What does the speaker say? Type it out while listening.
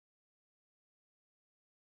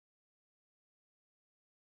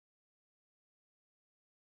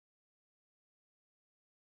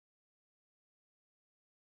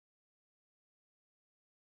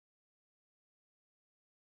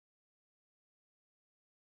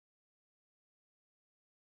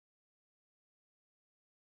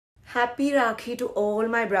Happy Rakhi to all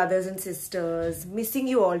my brothers and sisters. Missing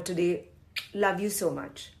you all today. Love you so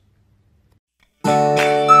much.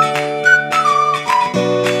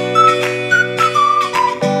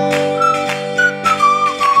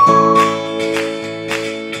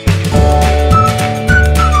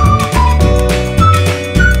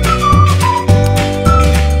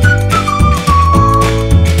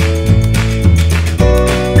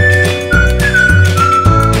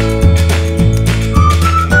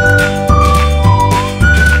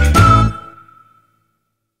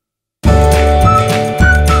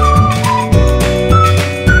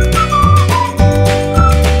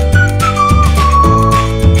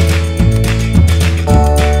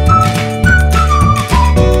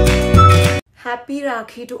 Happy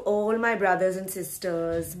Rakhi to all my brothers and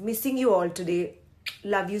sisters. Missing you all today.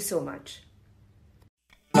 Love you so much.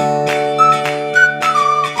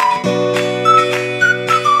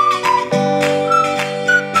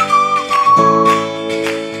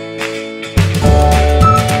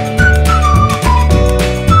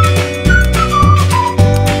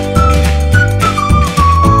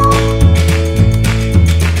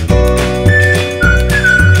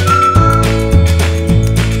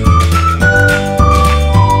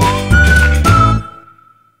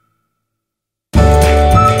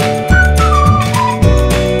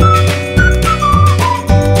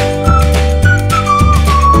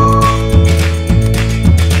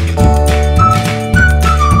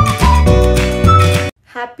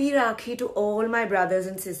 Happy Rakhi to all my brothers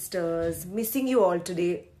and sisters. Missing you all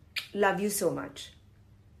today. Love you so much.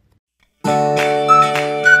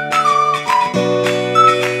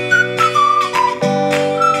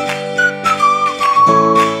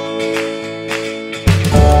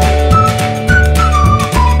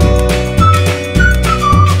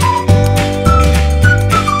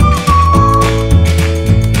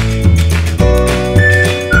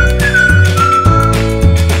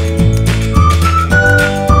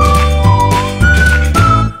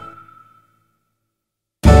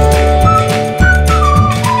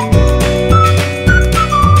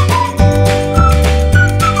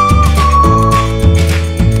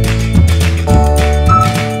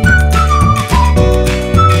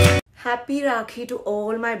 Happy Rakhi to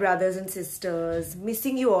all my brothers and sisters.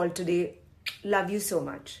 Missing you all today. Love you so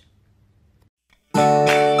much.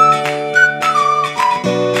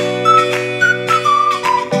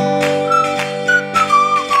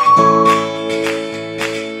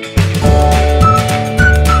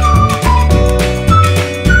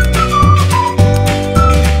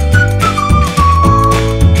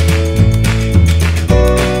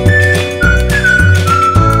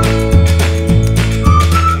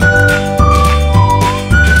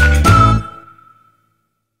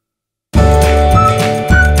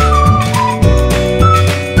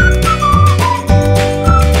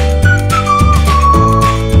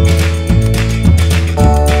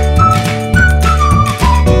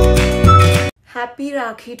 Happy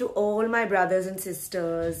Rakhi to all my brothers and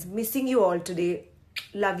sisters. Missing you all today.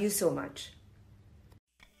 Love you so much.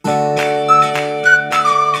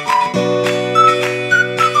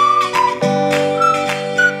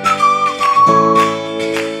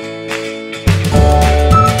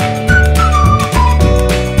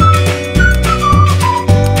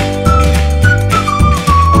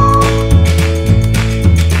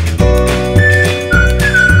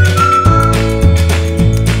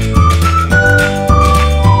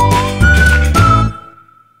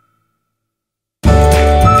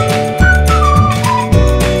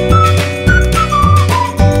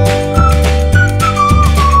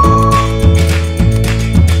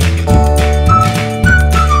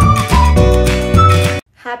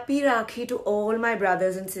 Happy Rakhi to all my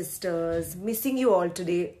brothers and sisters. Missing you all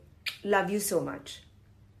today. Love you so much.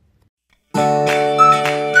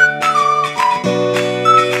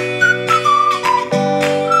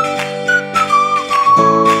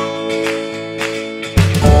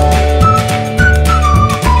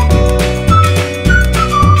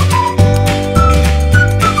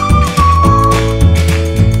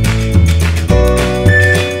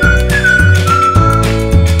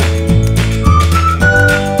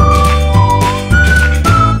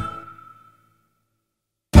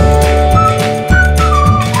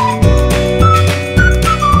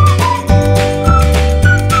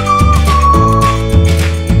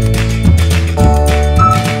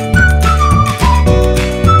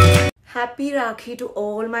 Happy Rakhi to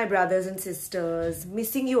all my brothers and sisters.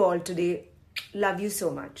 Missing you all today. Love you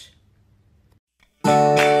so much.